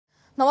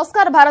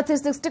नमस्कार भारत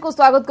 360 को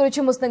स्वागत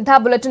करुछि मुस्निग्धा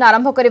बुलेटिन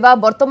आरंभ करबा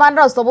वर्तमान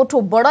रा सबुठु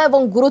बड़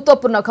एवं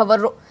गुरुत्वपूर्ण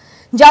खबर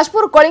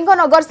जाजपुर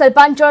कलिंगनगर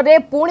शिल्पांचल रे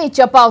पुणी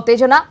चपा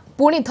उत्तेजना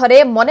पुणी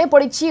थरे मने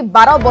पड़िछि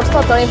 12 वर्ष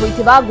तळे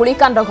होइथिबा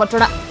गुलिकांड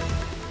घटना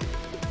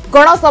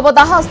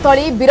गणशवदाह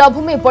स्थली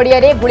वीरभूमि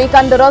पड़ियारे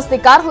गुलिकांडर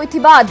शिकार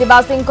होइथिबा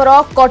आदिवासींकर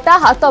कटा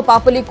हाथ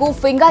पापुली को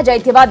फिंगा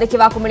जाइथिबा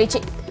देखिबाकु मिलिछि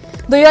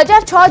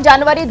 2006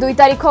 जनवरी 2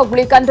 तारिख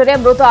गुलिकांड रे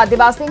मृत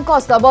आदिवासींक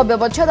शव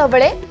व्यवच्छेद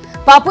बेले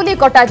पापुली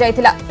कटा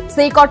जाइथिला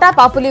सेही कटा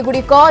पापुली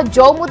गुड़िक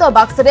जौमुद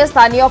बाक्सरे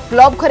स्थानीय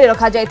क्लब घरे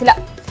रखा जाइथिला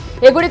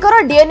एगुड़िकर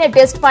डीएनए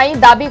टेस्ट पाई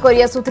दाबी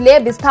करि आसुथिले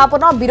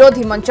विस्थापन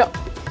विरोधी मंच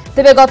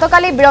तेबे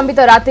गतकाली विलंबित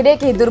रातिरे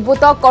केही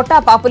दुर्बृत्त कटा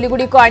पापुली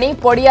गुड़िक आनी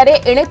पड़ियारे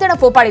एणेतेणे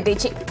फोपाड़ी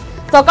दैछि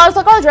सकाळ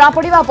सकाळ जणा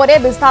पड़िबा परे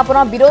विस्थापन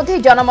विरोधी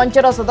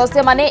जनमंचर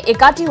सदस्य माने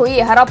एकाठी होई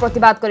एहार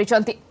प्रतिवाद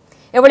करिसंती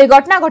एभली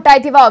घटना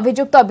घटाइथिबा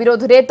अभियुक्त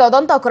विरोधरे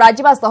तदंत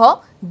कराजिबा सह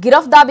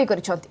गिरफ दाबी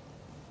करिसंती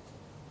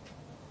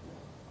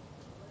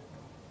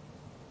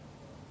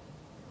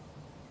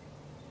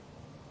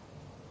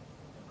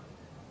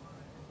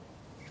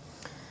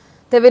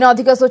तेबेन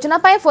अधिक सूचना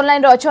पाई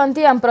फोनलाइन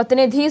अच्छी आम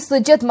प्रतिनिधि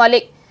सुजित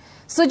मलिक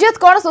सुजित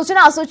कौन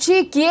सूचना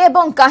आसुछि किए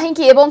एवं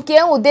काहींकी एवं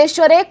केउ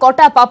उद्देश्य रे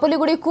कटा पापुली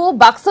गुडी को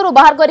बाक्सरु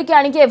बाहर करके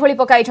आनिके एभली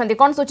पकाई छथि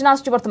कौन सूचना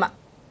आसुछि वर्तमान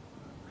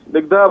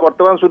देखदा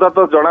वर्तमान सुधा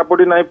तो जना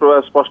पड़ी नाही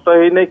स्पष्ट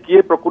हेई नै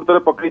किए प्रकृत रे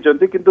पकड़ी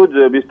छथि किंतु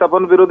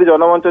विस्थापन विरोधी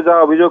जनमंच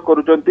जा अभियोग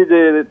करूछथि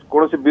जे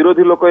कोनोसी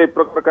विरोधी लोक ए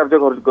प्रकार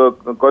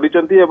कार्य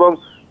करिसथि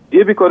एवं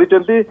ये भी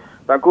करिसथि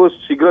ताकू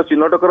शीघ्र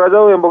चिन्हट करा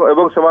जाओ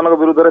एवं सेमानक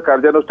विरुद्ध रे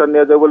कार्यानुष्ठान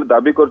निया जाओ बोली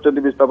दाबी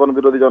करछथि विस्थापन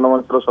विरोधी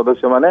जनमंचर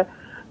सदस्य माने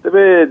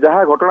तेबे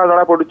जहा घटना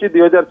जना पडुछि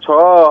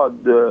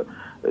 2006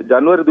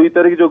 जनवरी 2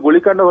 तारिख जो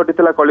गुलिकांड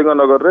घटितला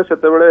कलिंगनगर रे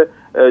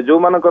सेतेबेले जो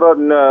मानकर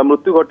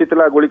मृत्यु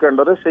घटितला गुलिकांड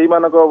रे सेही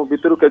मानक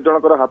भितरु के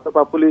जनकर हाथ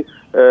पापुली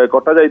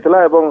कटा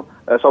जाइतला एवं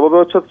सब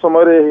व्यवस्थित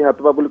समय रे हाथ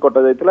पापुली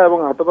कटा जाइतला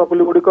एवं हाथ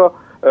पापुली गुडी को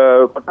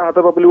कटा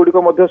हाथ पापुली गुडी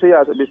को मध्य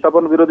सेही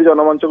विस्थापन विरोधी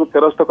जनमंच को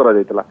फेरस्त करा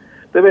जाइतला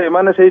तेबे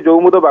एमाने सेही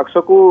जौमुद बाक्स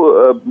को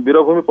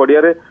वीरभूमि पड़िया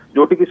रे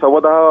जोटी की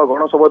शवदाह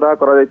गण शवदाह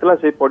करा जाइतला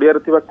सेही पड़िया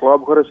रे थिबा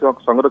क्लब घरे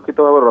संरक्षित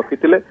भाव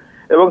रखिथिले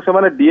एवं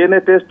सेमाने डीएनए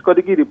टेस्ट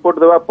करिकी रिपोर्ट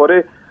देवा परे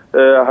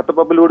हाथ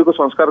पापुली गुडी को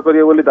संस्कार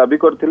करिए बोली दाबी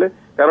करथिले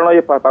कारण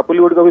ये पापुली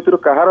गुडी को भितर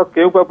कहार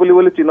केउ पापुली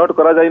बोली चिन्हट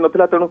करा जाई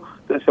नथिला तेनु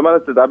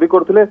सेमाने दाबी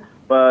करथिले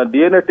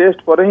डीएनए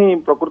टेस्ट परे ही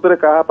प्रकृत रे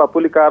कहा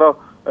पापुली कार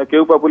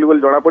केउ पापुली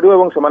बोली जणा पड़िबो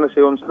एवं सेमाने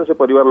से अनुसार से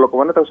परिवार लोक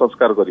माने ता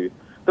संस्कार करिवे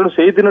तेनु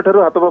सेही दिन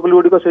ठारू हाथ पापुली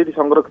गुडी को सेही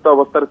संरक्षित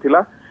अवस्था रे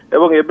थिला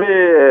एवं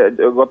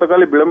एबे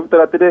गतकाली विलंबित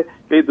राति रे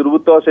केही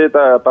दुर्बृत्त से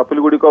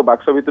पापुली गुडी को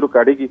बाक्स भितर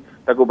काढी की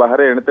ताको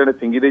बाहर एणतेणे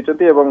फिंगी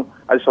दैचंती एवं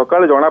आज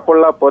सकाळ जणा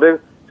पड़ला परे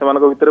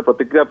सेमानक भितर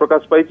प्रतिक्रिया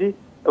प्रकाश पाइछि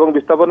एवं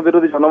विस्थापन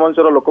विरोधी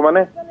जनमंचर लोक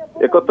माने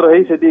एकत्र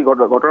हेई सेठी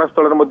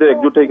घटनास्थल रे मध्ये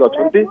एकजुट हेई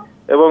अछंती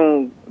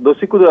एवं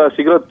दोषी को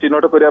शीघ्र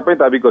चिन्हट करिया पई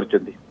दाबी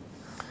करचंती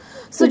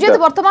सुजित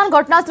वर्तमान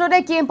घटनास्थल रे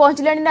किए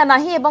पहुंचलेनी ना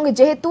नाही एवं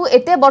जेहेतु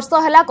एते वर्ष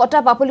हला कटा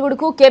पापुली गुडी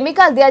को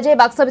केमिकल दिया जाय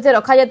बाक्स भितर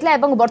रखा जायतला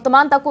एवं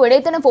वर्तमान ताकू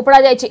एडेतेने फोपड़ा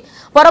जायछि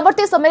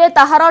परवर्ती समय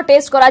ताहार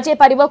टेस्ट करा जाय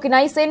परिबो कि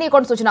नाही से नै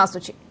कोन सूचना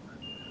आसुछि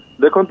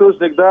देखंतु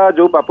स्निग्धा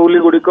जो पापुली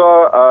गुडी को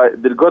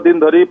दीर्घ दिन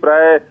धरी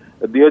प्राय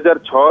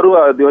 2006 रु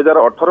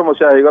 2018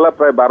 मसिया हेगला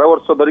प्राय 12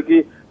 वर्ष धरी की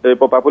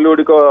पापुली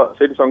गुडी को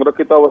सेठी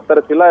संरक्षित अवस्था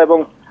रे थिला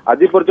एवं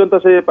आज पर्यंत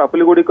से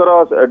पापुली गुडी को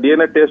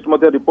डीएनए टेस्ट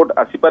मध्ये रिपोर्ट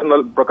आसी पार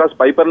प्रकाश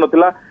पाई पार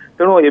नथिला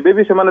तेणु एबे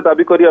भी सेमाने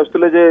दाबी करि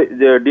आस्तले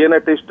जे डीएनए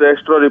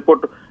टेस्ट रो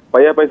रिपोर्ट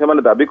पाइया पई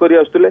सेमाने दाबी करि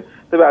आस्तले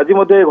तबे आज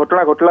मध्ये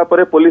घटना घटला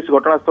परे पुलिस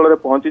घटनास्थल रे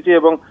पहुंचीची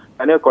एवं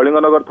स्थानीय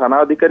कलिंगनगर थाना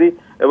अधिकारी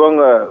एवं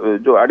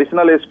जो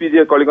एडिशनल एसपी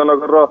जे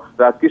कलिंगनगर रो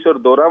राजकिशोर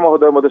दोरा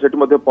महोदय मध्ये सेठी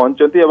मध्ये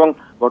पहुंचंती एवं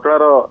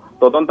घटनार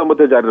तदंत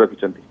मध्ये जारी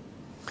रखिसंती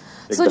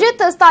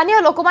सुजित स्थानीय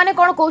लोक माने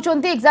कोन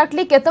कहउचंती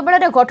एक्जेक्टली केतेबेले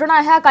रे घटना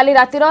है काली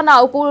रातिर ना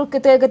को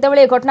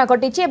केतेबेले घटना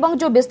घटिची एवं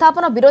जो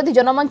विस्थापन विरोधी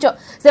जनमंच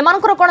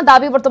सेमानकर कोन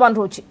दाबी वर्तमान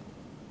रहउची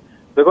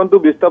देखंतु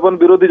विस्थापन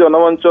विरोधी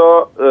जनमंच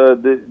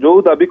जो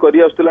दाबी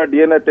करि आस्तला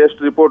डीएनए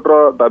टेस्ट रिपोर्ट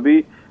रो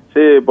दाबी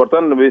से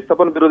बर्तमान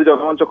विस्थापन विरोधी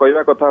जनमंच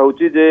कहवा कथा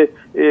होची जे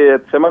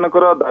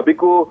सेमानकर दाबी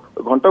को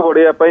घंट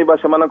गड़िया पई बा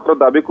सेमानकर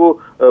दाबी को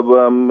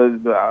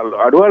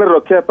आडुआड़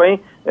रखिया पई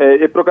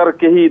ए प्रकार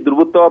केही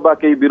दुर्बृत्त बा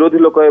केही विरोधी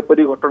लोक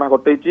एपरी घटना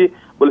घटैची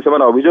बोली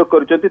सेमान अभियोग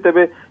करचंती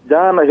तेबे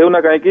जहा हेउना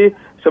काहे कि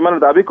सेमान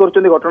दाबी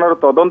करचंती घटनार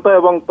तदंत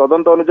एवं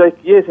तदंत अनुसार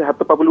किए से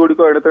हाथ पापुली गुडी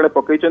को एणेतेणे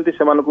पकैचंती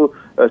सेमान को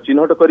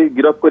चिन्हट करी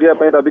गिरफ करिया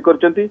पई दाबी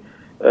करचंती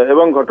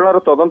एवं घटनार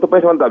तदंत पई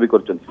सेमान दाबी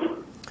करचंती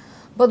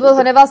बहुत बहुत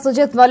धन्यवाद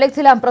सुजित मलिक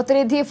थिला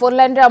प्रतिनिधि फोन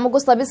लाइन रे हमकु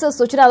सविशेष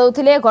सूचना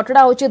दउथिले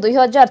घटना होची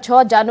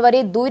 2006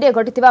 जनवरी 2 रे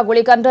घटिथिबा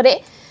गोलीकांड रे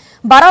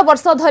 12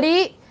 वर्ष धरी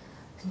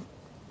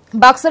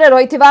बाक्स रे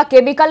रहिथिबा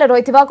केमिकल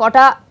रहिथिबा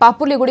कटा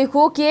पापुली गुडी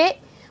को किए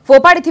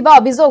फोपाड़ी थिबा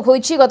अभियोग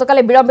होईची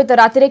गतकाले विलंबित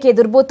राति रे के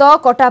दुर्बृत्त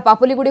कटा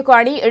पापुली गुडी को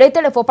आनी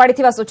एडेतेडे फोपाड़ी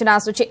थिबा सूचना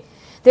आसुची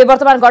ते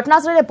वर्तमान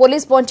घटनास्थल रे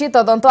पुलिस पहुंची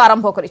तदंत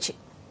आरंभ करिछि।